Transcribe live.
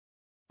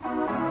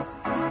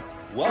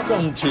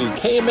Welcome to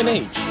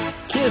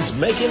KMNH, Kids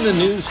Making the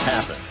News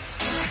Happen.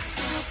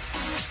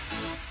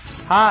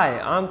 Hi,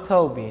 I'm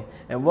Toby,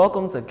 and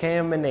welcome to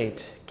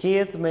KMNH,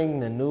 Kids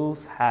Making the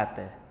News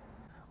Happen.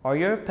 Are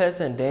your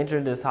pets in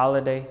danger this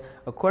holiday?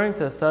 According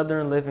to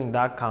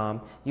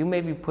SouthernLiving.com, you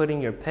may be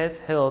putting your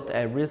pet's health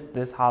at risk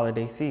this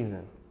holiday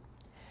season.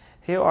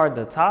 Here are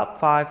the top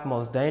 5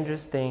 most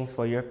dangerous things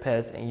for your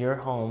pets in your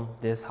home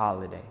this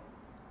holiday.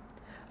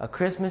 A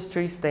Christmas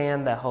tree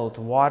stand that holds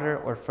water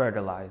or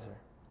fertilizer.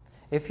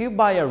 If you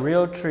buy a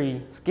real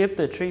tree, skip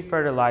the tree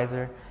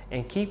fertilizer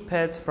and keep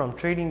pets from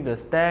treating the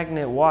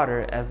stagnant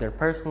water as their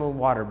personal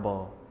water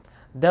bowl.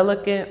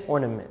 Delicate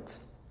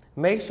ornaments.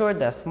 Make sure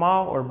that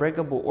small or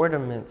breakable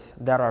ornaments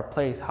that are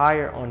placed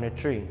higher on the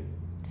tree.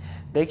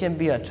 They can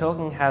be a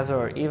choking hazard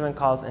or even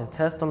cause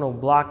intestinal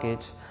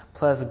blockage,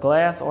 plus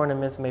glass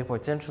ornaments may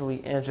potentially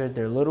injure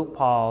their little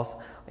paws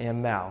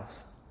and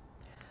mouths.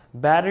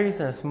 Batteries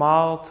and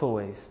small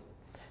toys.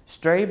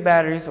 Stray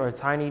batteries or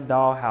tiny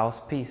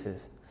dollhouse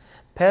pieces.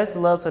 Pets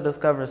love to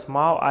discover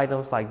small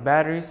items like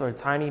batteries or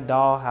tiny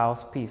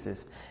dollhouse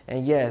pieces,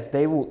 and yes,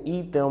 they will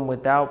eat them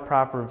without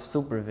proper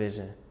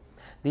supervision.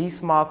 These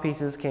small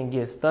pieces can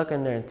get stuck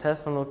in their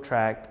intestinal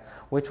tract,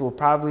 which will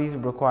probably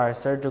require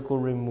surgical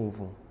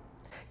removal.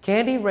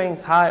 Candy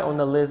ranks high on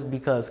the list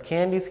because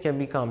candies can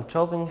become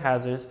choking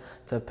hazards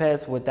to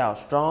pets without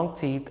strong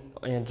teeth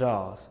and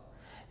jaws.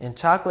 And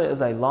chocolate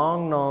is a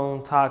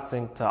long-known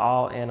toxin to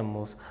all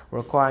animals,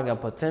 requiring a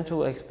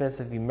potential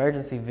expensive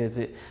emergency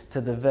visit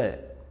to the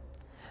vet.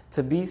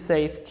 To be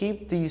safe,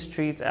 keep these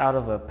treats out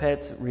of a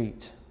pet's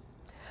reach.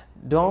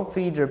 Don't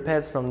feed your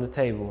pets from the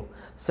table.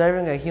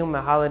 Serving a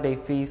human holiday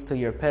feast to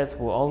your pets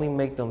will only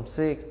make them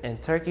sick, and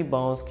turkey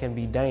bones can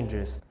be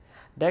dangerous.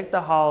 Deck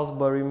the halls,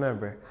 but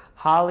remember,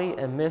 holly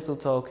and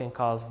mistletoe can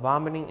cause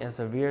vomiting and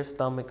severe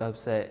stomach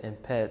upset in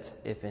pets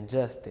if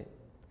ingested.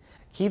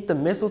 Keep the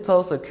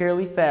mistletoe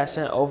securely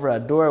fastened over a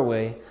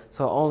doorway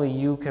so only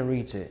you can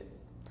reach it.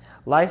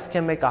 Lights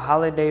can make a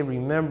holiday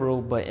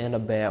rememberable, but in a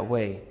bad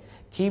way.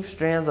 Keep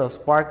strands of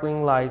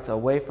sparkling lights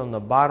away from the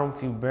bottom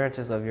few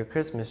branches of your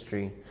Christmas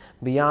tree,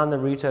 beyond the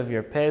reach of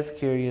your pet's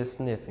curious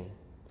sniffing.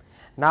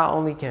 Not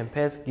only can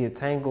pets get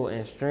tangled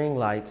in string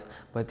lights,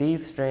 but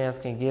these strands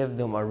can give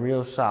them a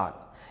real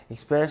shock,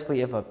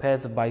 especially if a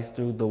pet bites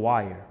through the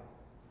wire.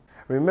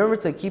 Remember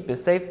to keep it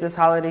safe this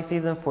holiday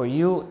season for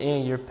you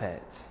and your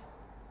pets.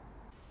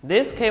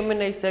 This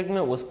KMNH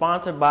segment was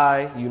sponsored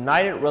by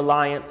United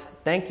Reliance.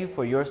 Thank you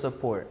for your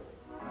support.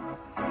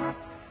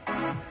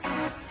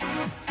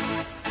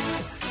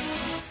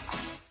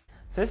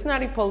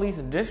 Cincinnati Police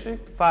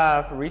District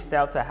 5 reached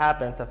out to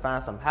Happen to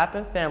find some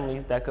Happen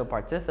families that could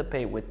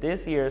participate with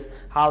this year's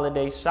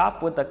holiday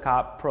Shop with a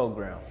Cop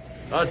program.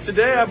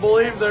 Today I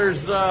believe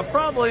there's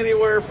probably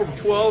anywhere from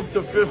 12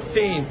 to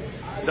 15.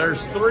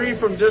 There's 3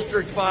 from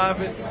District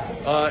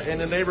 5 in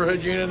the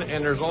neighborhood unit,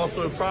 and there's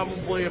also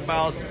probably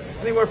about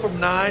anywhere from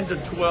 9 to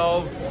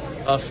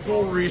 12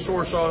 school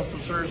resource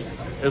officers,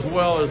 as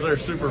well as their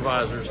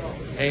supervisors.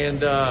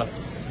 And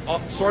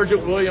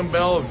Sergeant William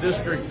Bell of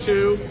District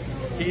 2,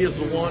 he is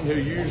the one who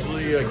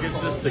usually gets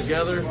this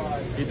together.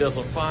 He does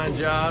a fine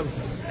job,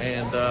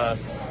 and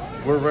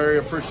we're very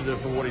appreciative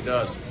for what he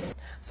does.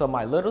 So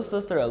my little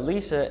sister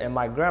Alicia and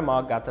my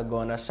grandma got to go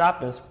on a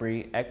shopping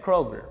spree at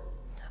Kroger.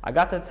 I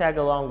got to tag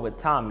along with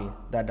Tommy,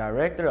 the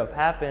director of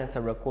Happen,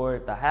 to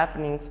record the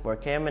happenings for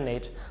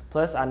KMNH,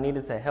 plus I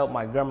needed to help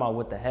my grandma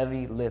with the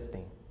heavy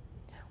lifting.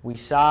 We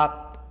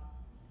shopped,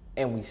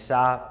 and we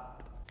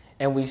shopped,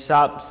 and we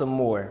shopped some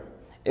more.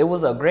 It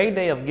was a great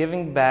day of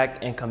giving back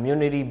and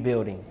community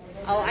building.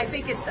 Oh, I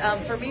think it's,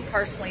 for me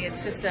personally,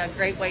 it's just a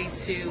great way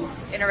to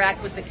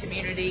interact with the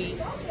community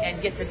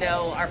and get to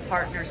know our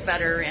partners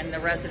better and the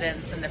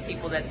residents and the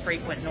people that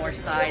frequent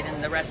Northside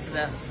and the rest of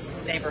the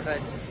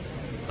neighborhoods.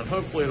 And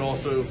hopefully it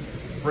also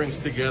brings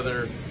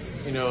together,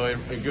 you know,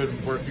 a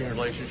good working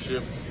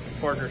relationship,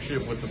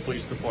 partnership with the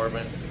police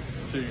department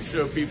to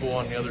show people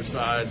on the other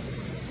side,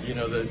 you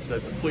know, that the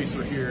police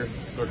are here,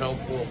 they're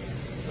helpful,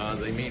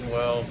 they mean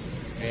well,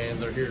 and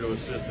they're here to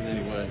assist in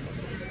any way.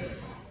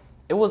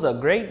 It was a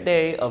great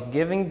day of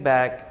giving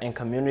back and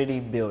community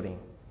building.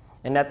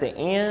 And at the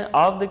end,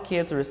 all of the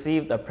kids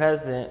received a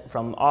present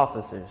from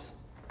officers.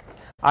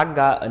 I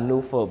got a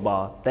new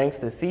football, thanks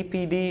to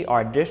CPD,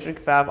 our District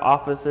 5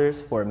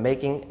 officers, for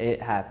making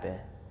it happen.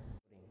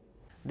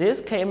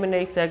 This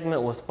KMNH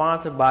segment was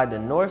sponsored by the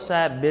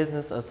Northside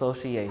Business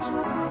Association.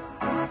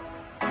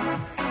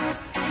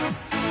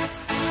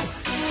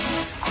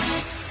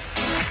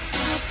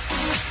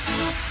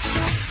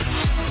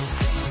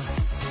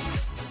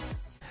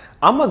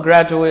 I'm a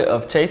graduate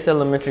of Chase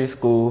Elementary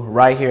School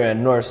right here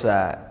in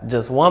Northside,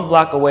 just 1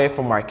 block away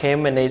from our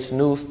KMNH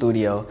News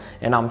Studio,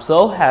 and I'm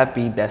so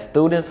happy that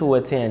students who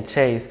attend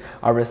Chase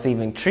are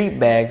receiving treat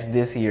bags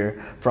this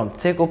year from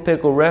Tickle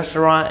Pickle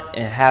Restaurant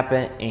and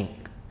Happen Inc.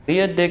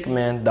 Leah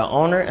Dickman, the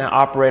owner and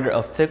operator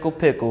of Tickle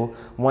Pickle,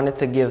 wanted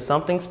to give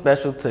something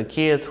special to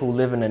kids who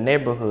live in the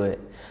neighborhood.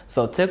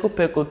 So Tickle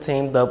Pickle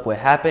teamed up with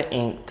Happen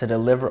Inc. to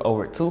deliver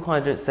over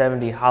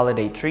 270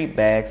 holiday treat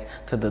bags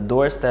to the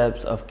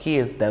doorsteps of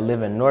kids that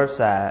live in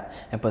Northside,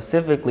 and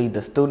specifically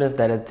the students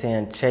that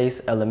attend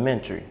Chase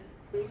Elementary.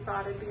 We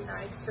thought it'd be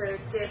nice to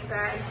get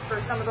bags for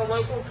some of the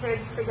local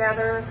kids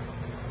together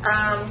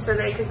so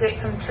they could get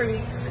some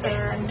treats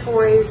and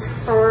toys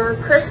for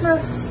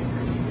Christmas.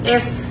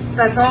 If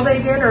that's all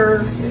they get,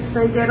 or if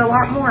they get a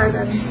lot more,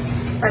 then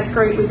that's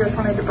great. We just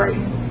wanted to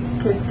brighten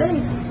kids'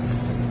 days.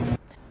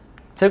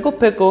 Tickle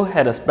Pickle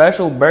had a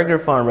special burger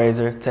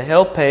fundraiser to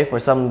help pay for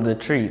some of the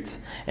treats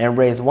and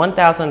raise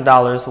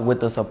 $1,000 with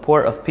the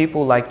support of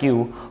people like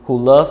you who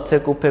love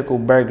Tickle Pickle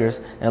burgers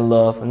and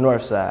love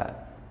Northside.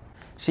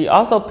 She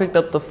also picked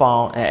up the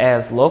phone and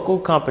asked local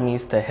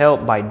companies to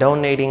help by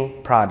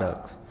donating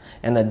products,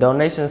 and the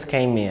donations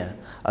came in.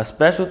 A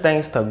special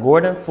thanks to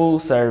Gordon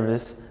Food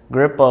Service,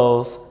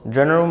 Grippos,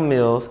 General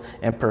Mills,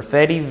 and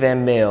Perfetti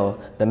Van Mel,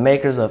 the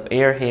makers of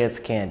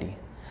Airheads candy.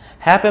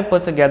 Happen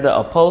put together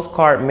a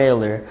postcard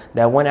mailer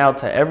that went out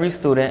to every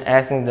student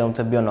asking them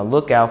to be on the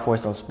lookout for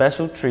some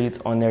special treats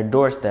on their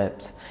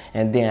doorsteps,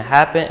 and then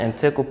Happen and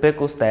Tickle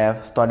Pickle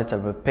staff started to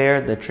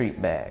prepare the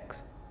treat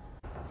bags.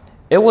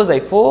 It was a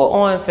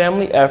full-on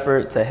family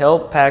effort to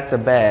help pack the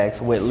bags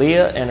with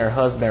Leah and her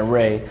husband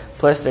Ray,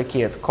 plus their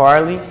kids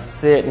Carly,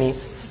 Sydney,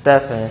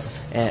 Stephan,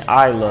 and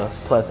Isla,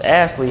 plus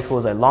Ashley, who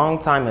is a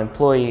longtime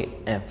employee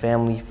and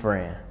family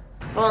friend.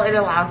 Well, it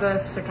allows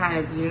us to kind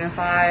of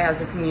unify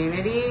as a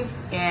community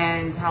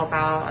and help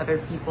out other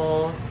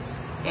people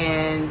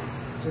and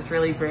just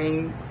really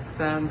bring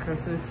some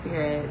Christmas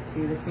spirit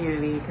to the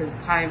community,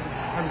 because times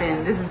have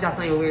been, this is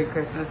definitely a weird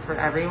Christmas for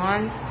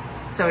everyone.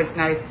 So it's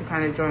nice to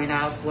kind of join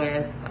up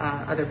with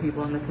other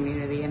people in the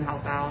community and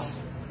help out.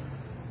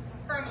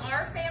 From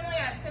our family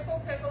at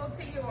Tickle Pickle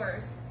to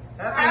yours.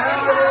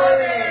 Happy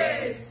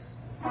holidays!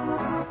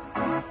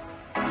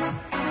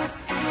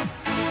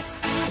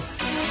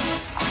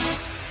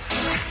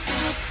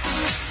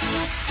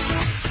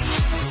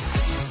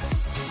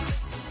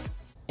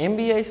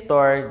 NBA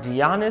star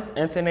Giannis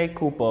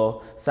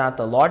Antetokounmpo signed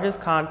the largest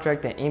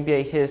contract in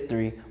NBA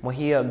history when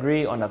he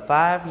agreed on a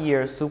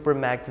 5-year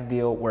Supermax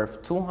deal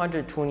worth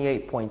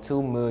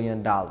 $228.2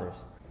 million.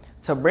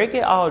 To break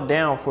it all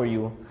down for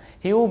you,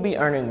 he will be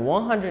earning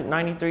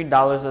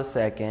 $193 a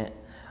second,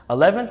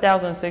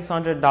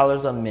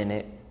 $11,600 a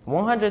minute,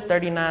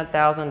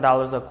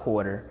 $139,000 a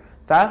quarter,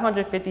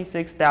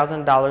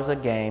 $556,000 a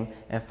game,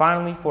 and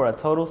finally for a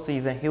total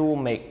season he will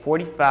make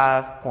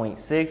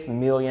 $45.6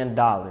 million.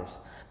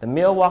 The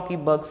Milwaukee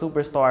Bucks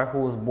superstar,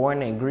 who was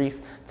born in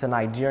Greece to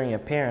Nigerian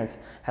parents,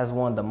 has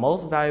won the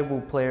Most Valuable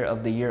Player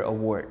of the Year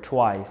award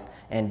twice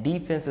and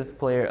Defensive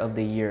Player of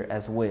the Year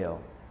as well.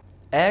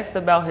 Asked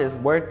about his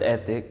work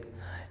ethic,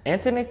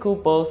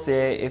 Antetokounmpo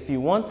said, "If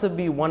you want to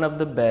be one of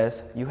the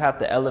best, you have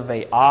to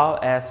elevate all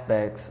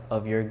aspects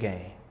of your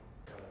game."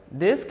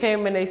 This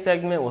KMNH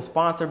segment was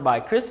sponsored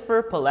by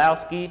Christopher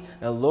Pulowski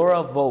and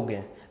Laura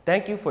Vogan.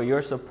 Thank you for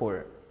your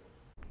support.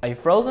 A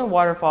frozen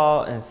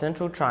waterfall in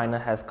central China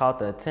has caught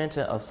the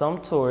attention of some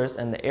tourists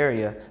in the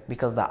area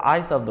because the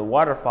ice of the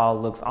waterfall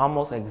looks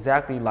almost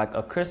exactly like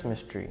a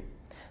Christmas tree.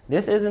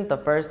 This isn't the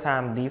first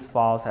time these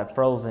falls have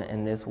frozen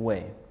in this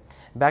way.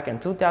 Back in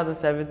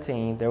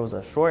 2017, there was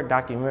a short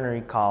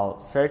documentary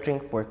called Searching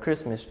for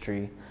Christmas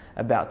Tree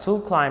about 2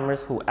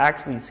 climbers who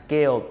actually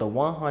scaled the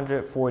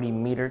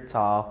 140-meter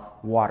tall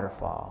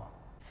waterfall.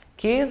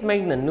 Kids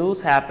Making the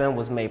News Happen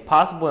was made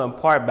possible in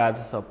part by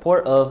the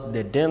support of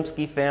the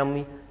Dembski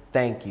family.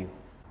 Thank you.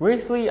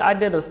 Recently, I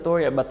did a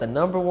story about the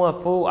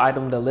 #1 food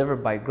item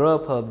delivered by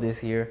Grubhub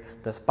this year,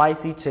 the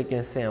spicy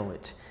chicken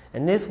sandwich.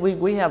 And this week,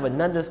 we have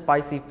another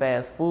spicy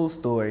fast food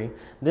story,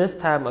 this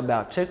time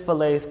about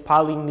Chick-fil-A's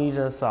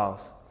Polynesian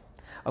sauce.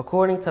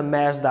 According to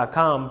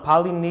Mash.com,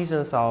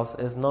 Polynesian sauce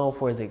is known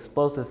for its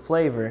explosive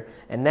flavor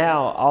and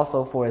now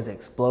also for its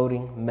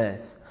exploding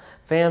mess.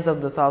 Fans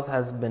of the sauce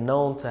has been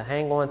known to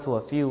hang on to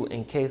a few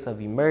in case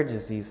of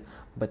emergencies,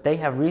 but they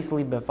have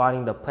recently been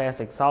finding the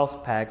plastic sauce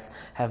packs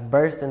have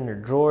burst in their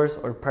drawers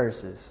or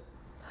purses.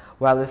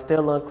 While it's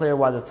still unclear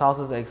why the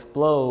sauces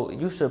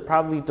explode, you should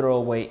probably throw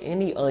away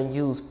any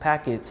unused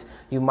packets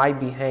you might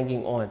be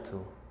hanging on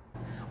to.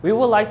 We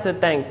would like to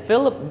thank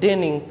Philip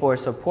Denning for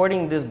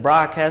supporting this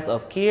broadcast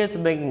of Kids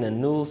Making the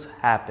News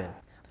Happen.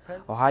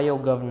 Ohio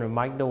Governor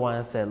Mike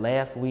DeWine said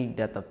last week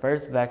that the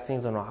first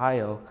vaccines in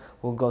Ohio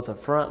will go to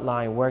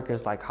frontline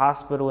workers like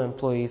hospital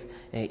employees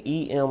and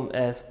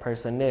EMS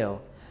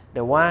personnel.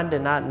 DeWine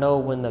did not know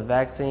when the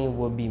vaccine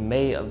would be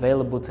made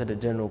available to the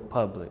general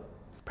public.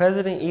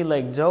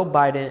 President-elect Joe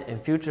Biden and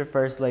future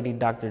First Lady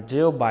Dr.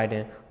 Jill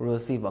Biden will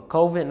receive a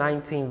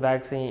COVID-19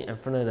 vaccine in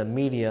front of the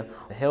media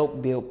to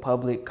help build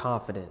public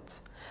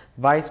confidence.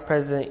 Vice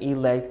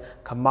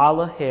President-elect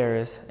Kamala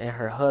Harris and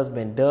her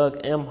husband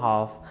Doug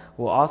Emhoff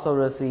will also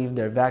receive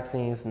their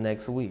vaccines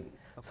next week.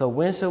 So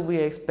when should we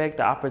expect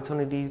the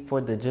opportunity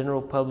for the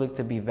general public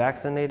to be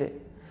vaccinated?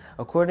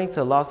 According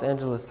to Los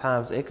Angeles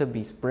Times, it could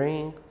be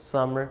spring,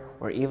 summer,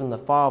 or even the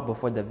fall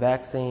before the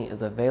vaccine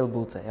is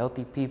available to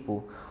healthy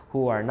people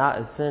who are not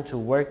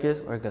essential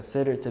workers or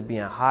considered to be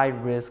in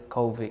high-risk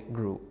COVID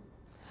group.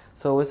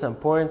 So it's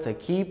important to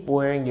keep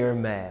wearing your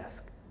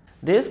mask.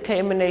 This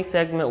KMNH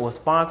segment was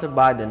sponsored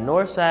by the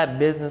Northside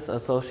Business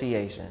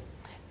Association.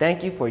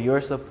 Thank you for your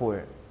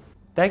support.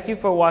 Thank you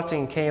for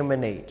watching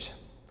KMNH.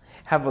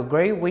 Have a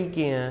great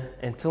weekend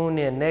and tune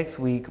in next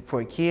week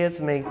for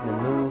Kids Make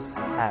the News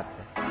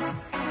Happen.